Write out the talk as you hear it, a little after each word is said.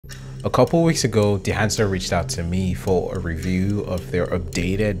A couple weeks ago, Dehancer reached out to me for a review of their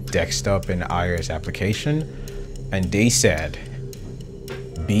updated desktop and iOS application, and they said,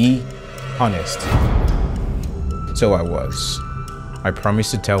 be honest. So I was. I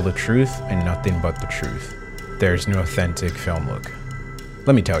promised to tell the truth and nothing but the truth. There's no authentic film look.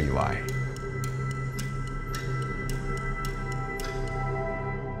 Let me tell you why.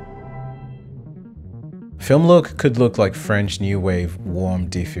 Film look could look like French New Wave warm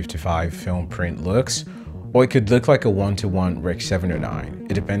D55 film print looks, or it could look like a one-to-one Rec 709.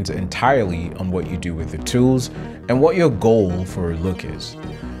 It depends entirely on what you do with the tools and what your goal for a look is.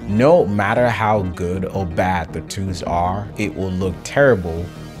 No matter how good or bad the tools are, it will look terrible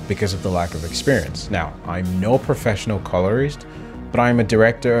because of the lack of experience. Now, I'm no professional colorist, but I'm a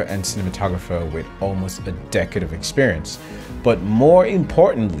director and cinematographer with almost a decade of experience. But more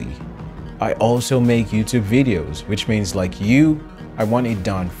importantly, I also make YouTube videos, which means like you, I want it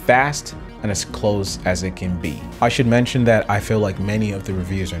done fast and as close as it can be. I should mention that I feel like many of the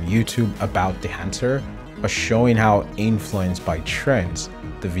reviews on YouTube about Dehancer are showing how influenced by trends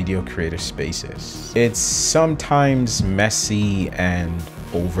the video creator space is. It's sometimes messy and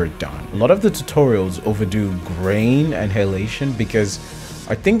overdone. A lot of the tutorials overdo grain and halation because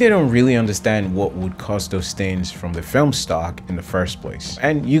I think they don't really understand what would cause those things from the film stock in the first place.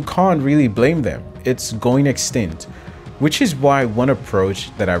 And you can't really blame them. It's going extinct. Which is why one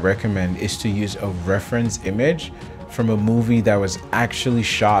approach that I recommend is to use a reference image from a movie that was actually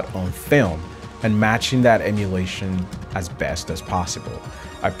shot on film and matching that emulation as best as possible.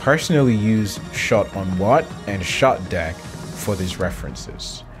 I personally use Shot on What and Shot Deck for these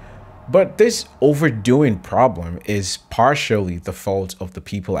references. But this overdoing problem is partially the fault of the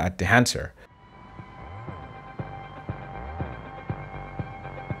people at Dehancer.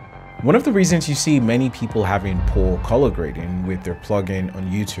 One of the reasons you see many people having poor color grading with their plugin on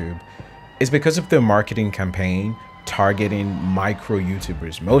YouTube is because of their marketing campaign targeting micro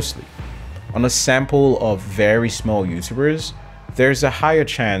YouTubers mostly. On a sample of very small YouTubers, there's a higher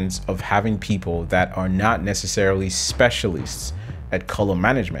chance of having people that are not necessarily specialists at color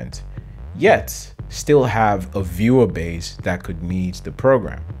management, yet still have a viewer base that could meet the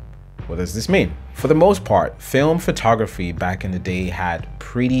program. What does this mean? For the most part, film photography back in the day had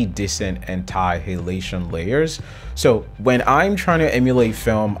pretty decent anti-halation layers. So when I'm trying to emulate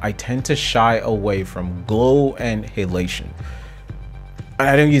film, I tend to shy away from glow and halation. And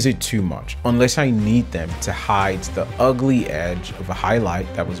I don't use it too much unless I need them to hide the ugly edge of a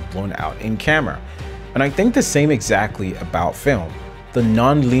highlight that was blown out in camera. And I think the same exactly about film. The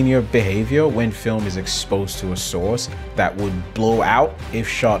non-linear behavior when film is exposed to a source that would blow out if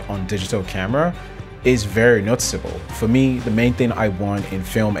shot on digital camera is very noticeable. For me, the main thing I want in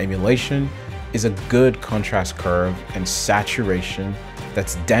film emulation is a good contrast curve and saturation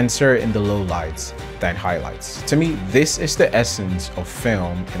that's denser in the lowlights than highlights. To me, this is the essence of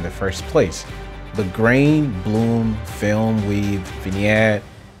film in the first place. The grain, bloom, film, weave, vignette,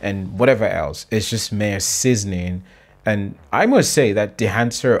 and whatever else is just mere seasoning. And I must say that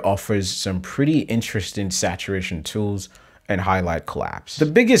Dehancer offers some pretty interesting saturation tools and highlight collapse. The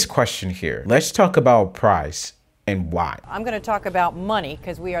biggest question here, let's talk about price and why. I'm going to talk about money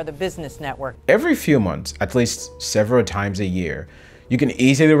because we are the business network. Every few months, at least several times a year, you can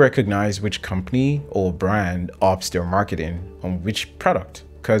easily recognize which company or brand ups their marketing on which product,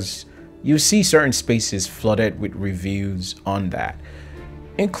 because you see certain spaces flooded with reviews on that,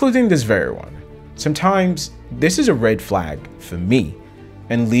 including this very one. Sometimes this is a red flag for me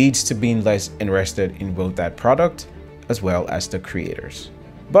and leads to being less interested in both that product as well as the creators.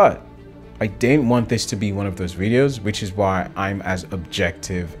 But I didn't want this to be one of those videos, which is why I'm as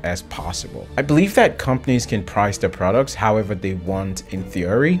objective as possible. I believe that companies can price their products however they want in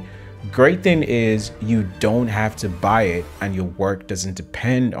theory. Great thing is you don't have to buy it and your work doesn't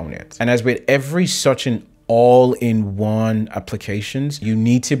depend on it. And as with every such an all-in-one applications, you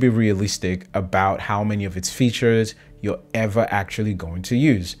need to be realistic about how many of its features you're ever actually going to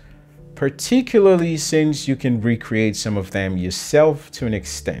use, particularly since you can recreate some of them yourself to an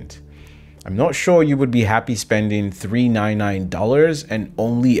extent. I'm not sure you would be happy spending $399 and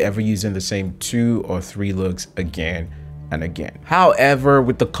only ever using the same 2 or 3 looks again and again. However,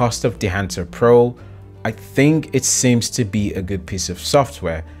 with the cost of Dehancer Pro, I think it seems to be a good piece of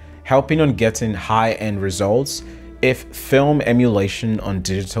software, helping on getting high-end results if film emulation on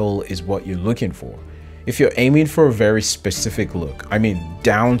digital is what you're looking for. If you're aiming for a very specific look, I mean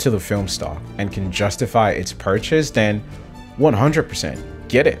down to the film stock, and can justify its purchase, then 100%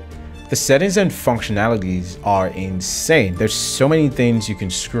 get it. The settings and functionalities are insane. There's so many things you can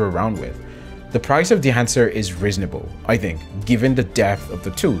screw around with. The price of Dehancer is reasonable, I think, given the depth of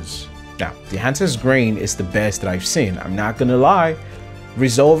the tools. Now, Dehancer's grain is the best that I've seen, I'm not gonna lie.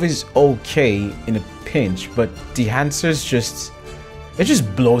 Resolve is okay in a pinch, but Dehancer's just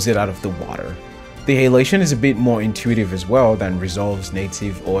blows it out of the water. The Emulation is a bit more intuitive as well than Resolve's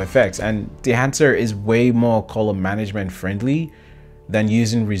native OFX, and Dehancer is way more color management friendly than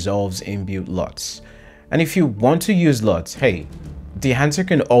using Resolve's inbuilt LUTs. And if you want to use LUTs, hey, Dehancer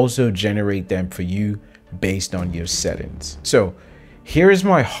can also generate them for you based on your settings. So here is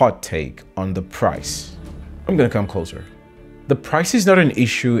my hot take on the price. I'm gonna come closer. The price is not an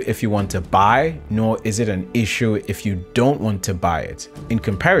issue if you want to buy, nor is it an issue if you don't want to buy it. In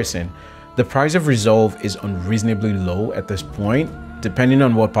comparison, the price of Resolve is unreasonably low at this point, depending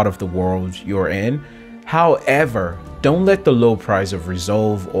on what part of the world you're in. However, don't let the low price of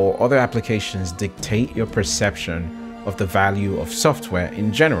Resolve or other applications dictate your perception of the value of software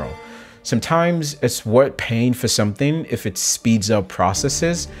in general. Sometimes it's worth paying for something if it speeds up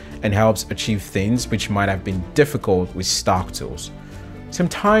processes and helps achieve things which might have been difficult with stock tools.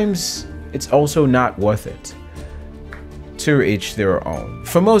 Sometimes it's also not worth it. To each their own.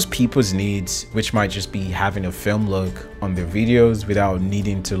 For most people's needs, which might just be having a film look on their videos without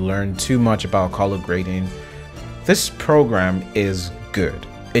needing to learn too much about color grading, this program is good.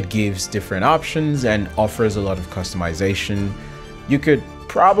 It gives different options and offers a lot of customization. You could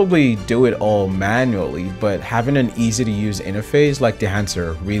probably do it all manually, but having an easy to use interface like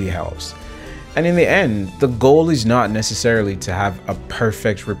Dehancer really helps. And in the end, the goal is not necessarily to have a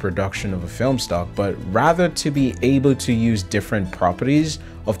perfect reproduction of a film stock, but rather to be able to use different properties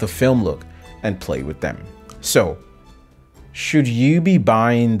of the film look and play with them. So, should you be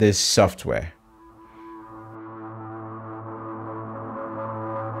buying this software?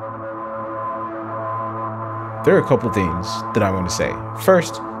 There are a couple things that I want to say.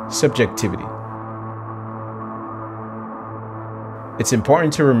 First, subjectivity. It's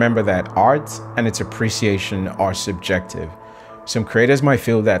important to remember that art and its appreciation are subjective. Some creators might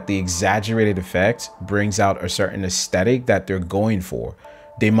feel that the exaggerated effect brings out a certain aesthetic that they're going for.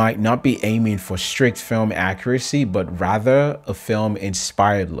 They might not be aiming for strict film accuracy, but rather a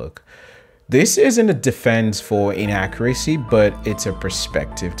film-inspired look. This isn't a defense for inaccuracy, but it's a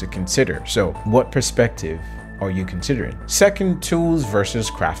perspective to consider. So, what perspective are you considering? Second, tools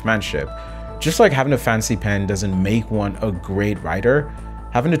versus craftsmanship. Just like having a fancy pen doesn't make one a great writer,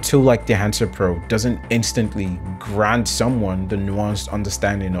 having a tool like Dehancer Pro doesn't instantly grant someone the nuanced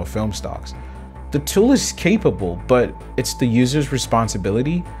understanding of film stocks. The tool is capable, but it's the user's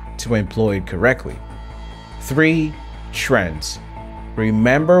responsibility to employ it correctly. 3. Trends.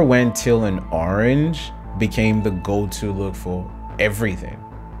 Remember when teal and orange became the go-to look for everything?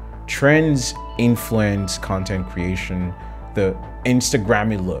 Trends influence content creation. The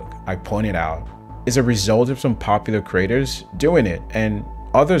Instagrammy look I pointed out is a result of some popular creators doing it and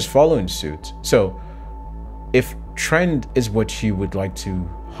others following suit. So if trend is what you would like to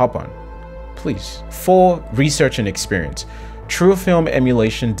hop on, please. 4. Research and experience. True film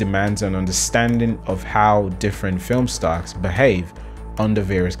emulation demands an understanding of how different film stocks behave under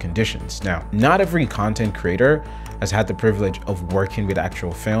various conditions. Now, not every content creator has had the privilege of working with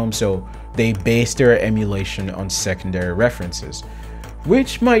actual film, so they base their emulation on secondary references,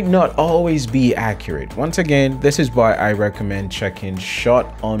 which might not always be accurate. Once again, this is why I recommend checking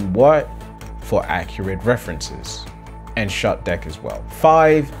Shot on What for accurate references, and Shot Deck as well.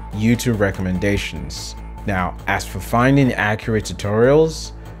 5. YouTube recommendations. Now, as for finding accurate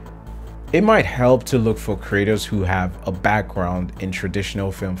tutorials, it might help to look for creators who have a background in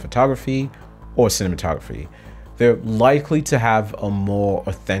traditional film photography or cinematography. They're likely to have a more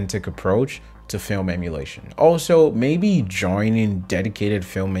authentic approach to film emulation. Also, maybe joining dedicated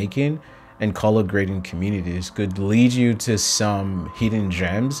filmmaking and color grading communities could lead you to some hidden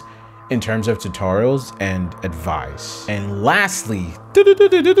gems in terms of tutorials and advice. And lastly,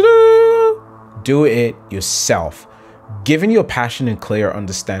 do it yourself. Given your passion and clear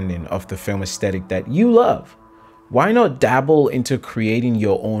understanding of the film aesthetic that you love, why not dabble into creating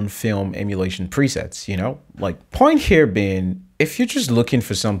your own film emulation presets, you know? Like, point here being, if you're just looking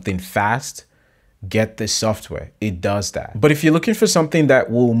for something fast, get this software. It does that. But if you're looking for something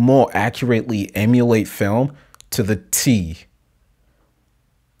that will more accurately emulate film to the T,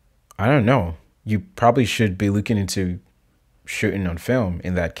 I don't know. You probably should be looking into shooting on film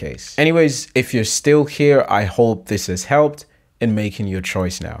in that case. Anyways, if you're still here, I hope this has helped in making your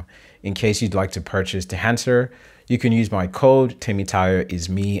choice now. In case you'd like to purchase Dehancer, you can use my code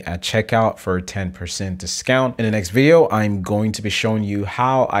TimmyTireIsMe at checkout for a 10% discount. In the next video, I'm going to be showing you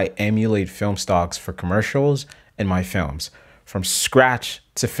how I emulate film stocks for commercials in my films. from scratch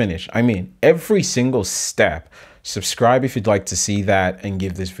to finish. I mean, every single step. Subscribe if you'd like to see that, and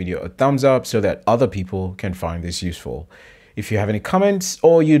give this video a thumbs up so that other people can find this useful. If you have any comments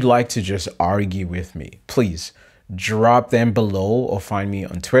or you'd like to just argue with me, please drop them below or find me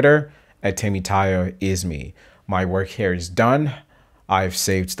on Twitter @TemiTayo is me. My work here is done. I've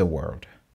saved the world.